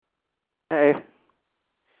Hey,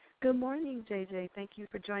 Good morning, JJ. Thank you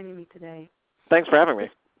for joining me today. thanks for having me.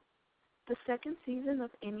 The second season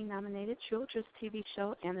of Emmy-nominated children's TV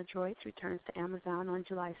show Androids returns to Amazon on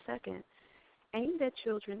July 2nd. Aimed at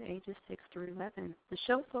children ages 6 through 11, the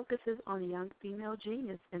show focuses on a young female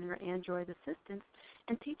genius and her android assistants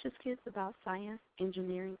and teaches kids about science,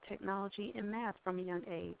 engineering, technology, and math from a young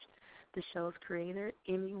age. The show's creator,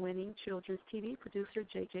 Emmy-winning children's TV producer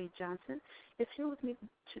J.J. Johnson, is here with me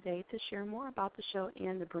today to share more about the show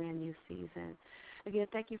and the brand new season. Again,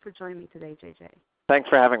 thank you for joining me today, J.J. Thanks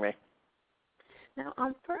for having me. Now,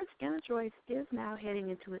 first, Androids is now heading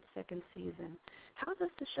into its second season. How does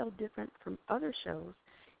the show different from other shows,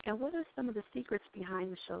 and what are some of the secrets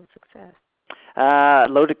behind the show's success?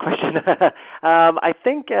 Loaded question. I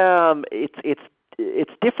think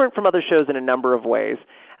it's different from other shows in a number of ways.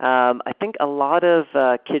 I think a lot of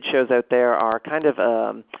kid shows out there are kind of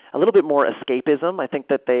a little bit more escapism. I think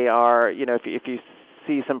that they are, if you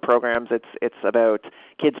see some programs, it's about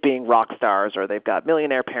kids being rock stars, or they've got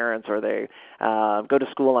millionaire parents, or they go to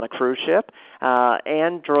school on a cruise ship.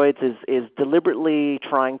 Androids is deliberately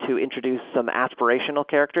trying to introduce some aspirational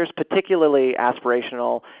characters, particularly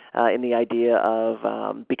aspirational in the idea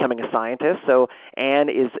of becoming a scientist. So Anne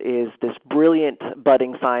is this brilliant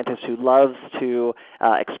budding scientist who loves to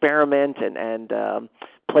experiment and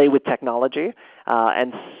play with technology.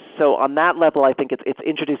 And so on that level, I think it's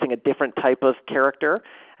introducing a different type of character.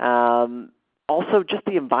 Also, just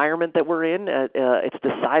the environment that we're in, it's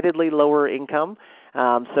decidedly lower income.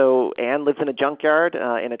 So Anne lives in a junkyard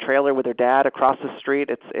in a trailer with her dad across the street.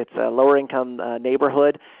 It's a lower income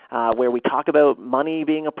neighborhood where we talk about money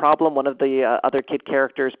being a problem. One of the other kid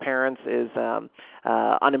characters' parents is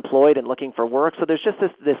unemployed and looking for work. So there's just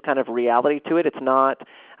this kind of reality to it. It's not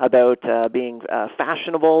about being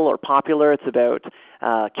fashionable or popular. It's about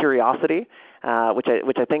curiosity.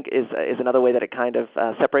 Which I think is another way that it kind of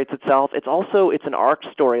separates itself. It's an arc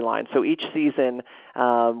storyline. So each season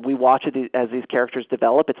we watch it as these characters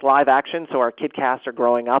develop. It's live action, so our kid casts are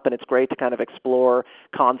growing up, and it's great to kind of explore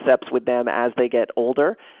concepts with them as they get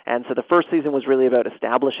older. And so the first season was really about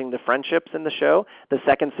establishing the friendships in the show. The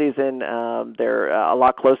second season, they're a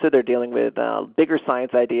lot closer. They're dealing with bigger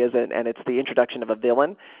science ideas, and it's the introduction of a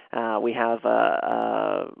villain. We have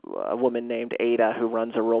a woman named Ada who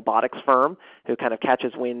runs a robotics firm, who kind of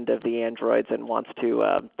catches wind of the androids and wants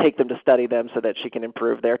to take them to study them so that she can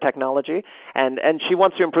improve their technology. And she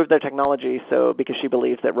wants to improve their technology because she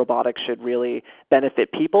believes that robotics should really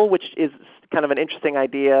benefit people, which is kind of an interesting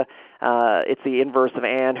idea. It's the inverse of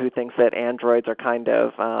Anne, who thinks that androids are kind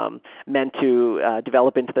of meant to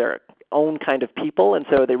develop into their own kind of people, and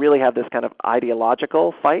so they really have this kind of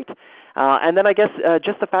ideological fight. And then I guess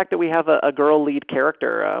just the fact that we have a girl lead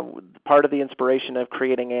character. Part of the inspiration of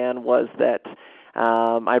creating Anne was that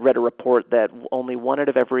I read a report that only one out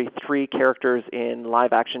of every 3 characters in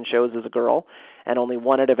live action shows is a girl, and only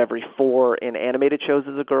 1 out of every 4 in animated shows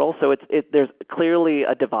is a girl. So there's clearly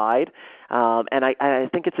a divide, and I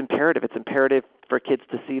think it's imperative. It's imperative for kids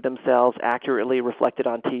to see themselves accurately reflected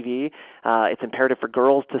on TV. It's imperative for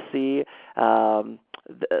girls to see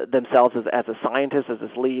themselves as a scientist, as this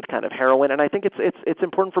lead kind of heroine, and I think it's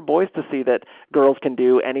important for boys to see that girls can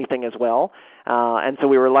do anything as well. And so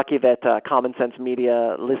we were lucky that Common Sense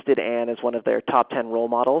Media listed Anne as one of their top 10 role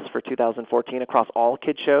models for 2014 across all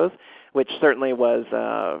kid shows, which certainly was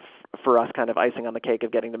for us kind of icing on the cake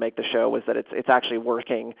of getting to make the show, was that it's actually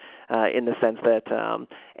working in the sense that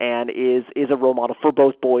Anne is a role model for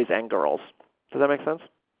both boys and girls. Does that make sense?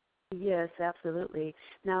 Yes, absolutely.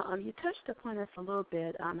 Now, you touched upon this a little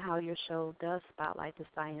bit, how your show does spotlight the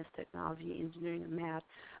science, technology, engineering, and math,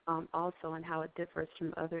 also, and how it differs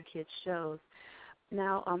from other kids' shows.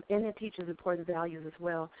 Now, and it teaches important values as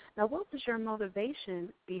well. Now, what was your motivation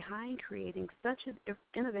behind creating such an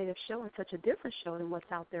innovative show and such a different show than what's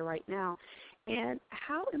out there right now? And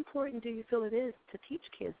how important do you feel it is to teach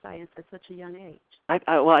kids science at such a young age?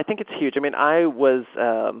 Well, I think it's huge. I mean, I was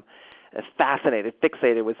fascinated,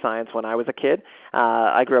 fixated with science when I was a kid.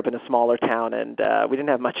 I grew up in a smaller town, and we didn't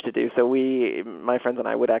have much to do, so my friends and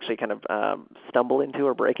I would actually kind of stumble into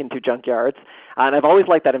or break into junkyards. And I've always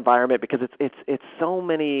liked that environment because it's so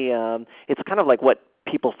many. It's kind of like what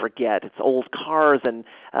people forget. It's old cars and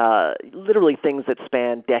literally things that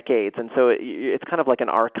span decades, and so it's kind of like an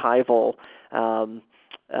archival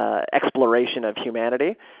exploration of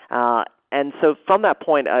humanity. And so from that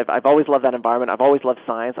point, I've always loved that environment. I've always loved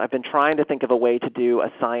science. I've been trying to think of a way to do a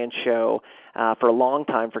science show for a long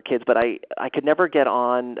time for kids, but I could never get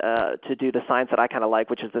on to do the science that I kind of like,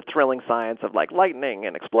 which is the thrilling science of like lightning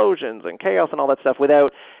and explosions and chaos and all that stuff,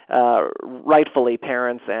 without rightfully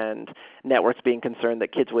parents and networks being concerned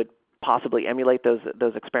that kids would possibly emulate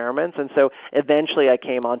those experiments. And so eventually I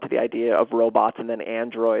came onto the idea of robots and then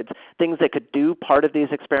androids, things that could do part of these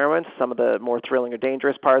experiments, some of the more thrilling or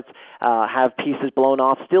dangerous parts, have pieces blown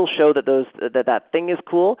off, still show that that thing is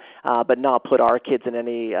cool, but not put our kids in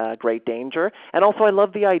any great danger. And also I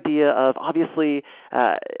love the idea of, obviously,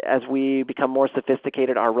 as we become more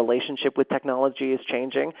sophisticated, our relationship with technology is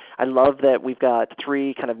changing. I love that we've got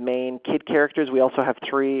 3 kind of main kid characters. We also have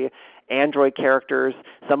 3 android characters,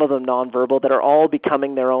 some of them nonverbal, that are all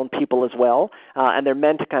becoming their own people as well, and they're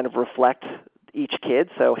meant to kind of reflect each kid.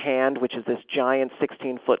 So Hand, which is this giant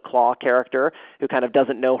 16-foot claw character who kind of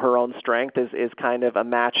doesn't know her own strength, is kind of a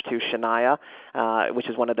match to Shania, which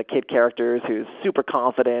is one of the kid characters who's super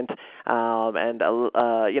confident and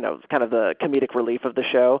kind of the comedic relief of the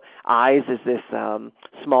show. Eyes is this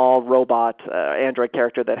small robot android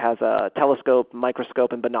character that has a telescope,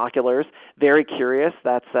 microscope, and binoculars. Very curious.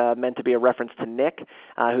 That's meant to be a reference to Nick,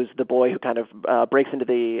 who's the boy who kind of breaks into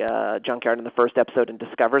the junkyard in the first episode and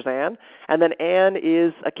discovers Anne. And then Anne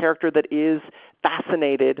is a character that is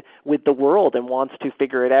fascinated with the world and wants to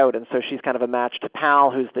figure it out. And so she's kind of a match to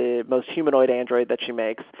Pal, who's the most humanoid android that she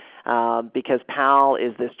makes, because Pal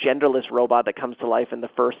is this genderless robot that comes to life in the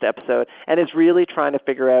first episode and is really trying to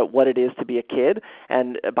figure out what it is to be a kid,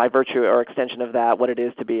 and by virtue or extension of that, what it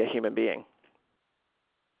is to be a human being.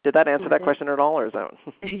 Did that answer that question at all, or is that?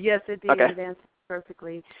 Yes, it did. Okay. It answered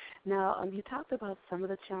perfectly. Now, you talked about some of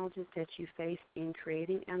the challenges that you faced in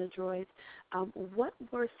creating androids. What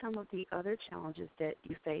were some of the other challenges that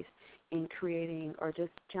you faced in creating, or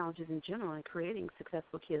just challenges in general in creating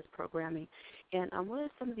successful kids programming? And what are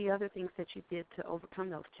some of the other things that you did to overcome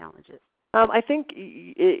those challenges? I think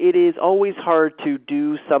it is always hard to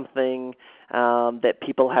do something that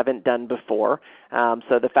people haven't done before.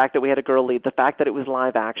 So the fact that we had a girl lead, the fact that it was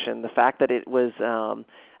live action, the fact that it was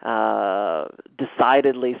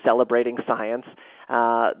decidedly celebrating science,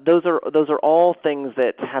 those are all things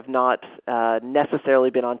that have not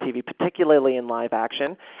necessarily been on TV, particularly in live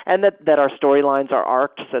action, and that our storylines are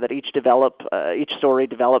arced so that each story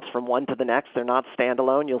develops from one to the next. They're not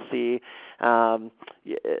standalone. You'll see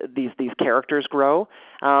these characters grow.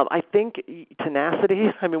 I think tenacity.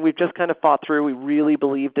 I mean, we've just kind of fought through. We really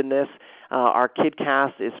believed in this. Our kid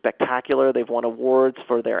cast is spectacular. They've won awards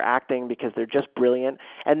for their acting because they're just brilliant.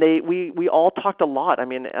 And we all talked a lot. I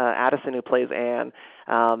mean, Addison, who plays Anne,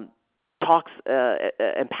 talks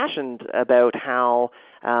impassioned about how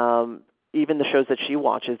even the shows that she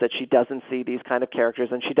watches, that she doesn't see these kind of characters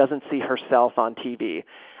and she doesn't see herself on TV.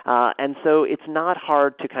 And so it's not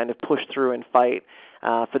hard to kind of push through and fight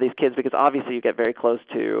for these kids, because obviously you get very close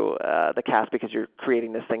to the cast because you're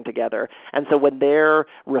creating this thing together. And so when they're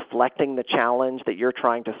reflecting the challenge that you're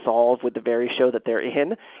trying to solve with the very show that they're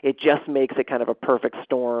in, it just makes it kind of a perfect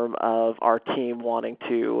storm of our team wanting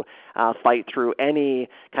to fight through any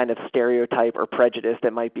kind of stereotype or prejudice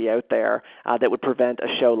that might be out there that would prevent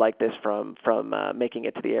a show like this from making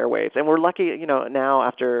it to the airwaves. And we're lucky, now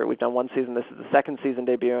after we've done one season, this is the second season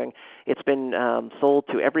debuting, it's been sold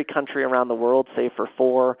to every country around the world save for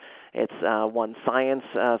 4. It's won Science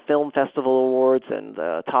Film Festival awards and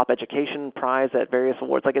Top Education Prize at various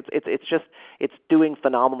awards. Like it's doing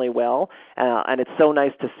phenomenally well, and it's so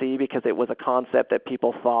nice to see, because it was a concept that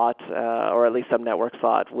people thought, or at least some networks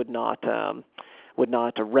thought, would not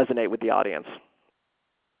resonate with the audience.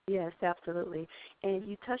 Yes, absolutely. And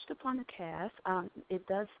you touched upon the cast. It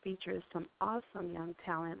does feature some awesome young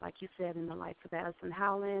talent, like you said, in the likes of Addison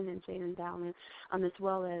Howland and Jaden Dowland, as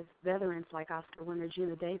well as veterans like Oscar winner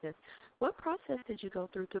Gina Davis. What process did you go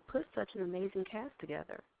through to put such an amazing cast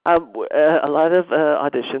together? A lot of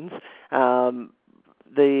auditions.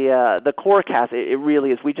 The core cast, it really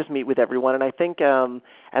is. We just meet with everyone, and I think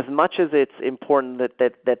as much as it's important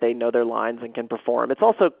that they know their lines and can perform, it's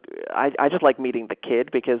also I just like meeting the kid,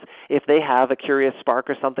 because if they have a curious spark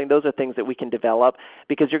or something, those are things that we can develop,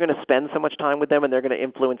 because you're going to spend so much time with them and they're going to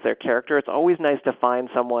influence their character. It's always nice to find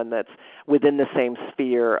someone that's within the same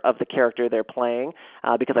sphere of the character they're playing,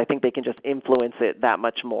 because I think they can just influence it that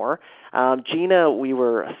much more. Gina, we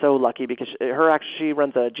were so lucky because she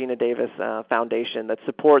runs a Gina Davis Foundation that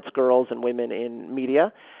supports girls and women in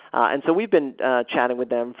media. And so we've been chatting with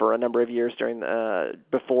them for a number of years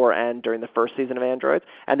before and during the first season of Androids.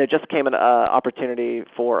 And there just came an opportunity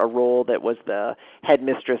for a role that was the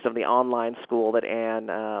headmistress of the online school that Anne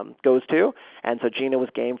goes to. And so Gina was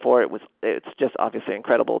game for it. It's just obviously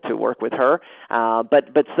incredible to work with her.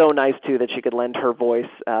 But so nice, too, that she could lend her voice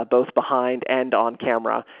both behind and on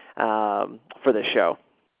camera for this show.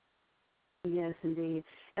 Yes, indeed.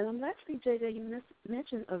 And lastly, JJ, you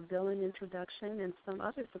mentioned a villain introduction and some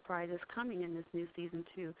other surprises coming in this new season,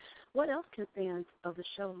 too. What else can fans of the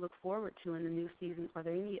show look forward to in the new season? Are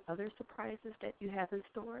there any other surprises that you have in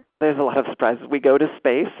store? There's a lot of surprises. We go to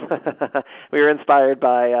space. We were inspired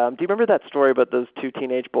by, do you remember that story about those two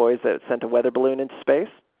teenage boys that sent a weather balloon into space?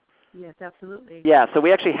 Yes, absolutely. Yeah, so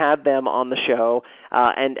we actually had them on the show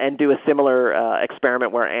and do a similar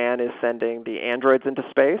experiment where Anne is sending the androids into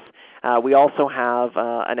space. We also have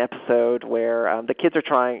an episode where the kids are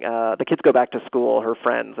the kids go back to school, her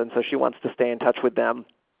friends, and so she wants to stay in touch with them.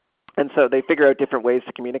 And so they figure out different ways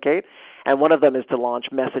to communicate, and one of them is to launch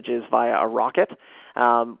messages via a rocket,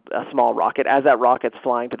 a small rocket. As that rocket's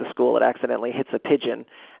flying to the school, it accidentally hits a pigeon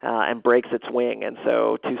and breaks its wing. And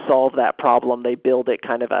so to solve that problem, they build it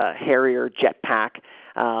kind of a Harrier jetpack.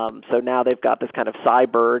 So now they've got this kind of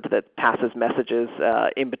Cybird that passes messages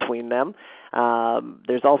in between them.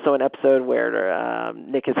 There's also an episode where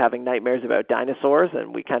Nick is having nightmares about dinosaurs,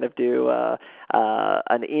 and we kind of do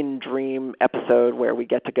an in-dream episode where we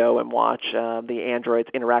get to go and watch the androids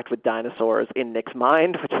interact with dinosaurs in Nick's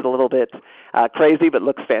mind, which is a little bit crazy but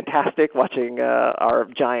looks fantastic. Watching our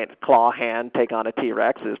giant claw hand take on a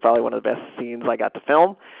T-Rex is probably one of the best scenes I got to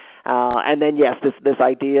film. And then, yes, this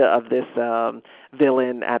idea of this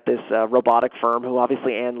villain at this robotic firm who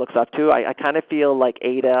obviously Anne looks up to. I kind of feel like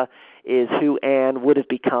Ada is who Anne would have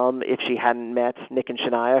become if she hadn't met Nick and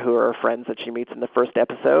Shania, who are her friends that she meets in the first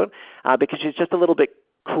episode, because she's just a little bit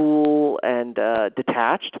cool and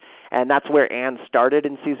detached, and that's where Anne started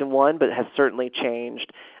in season 1, but has certainly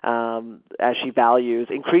changed as she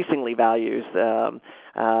increasingly values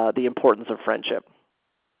the importance of friendship.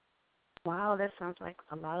 Wow, that sounds like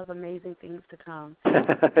a lot of amazing things to come.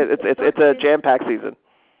 It's a jam-packed season.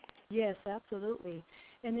 Yes, absolutely.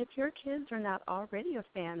 And if your kids are not already a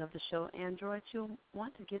fan of the show Android, you'll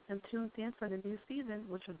want to get them tuned in for the new season,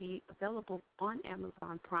 which will be available on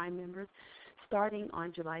Amazon Prime members starting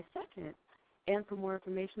on July 2nd. And for more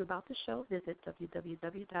information about the show, visit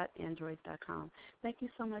www.android.com. Thank you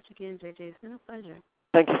so much again, JJ. It's been a pleasure.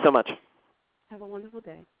 Thank you so much. Have a wonderful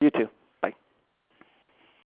day. You too.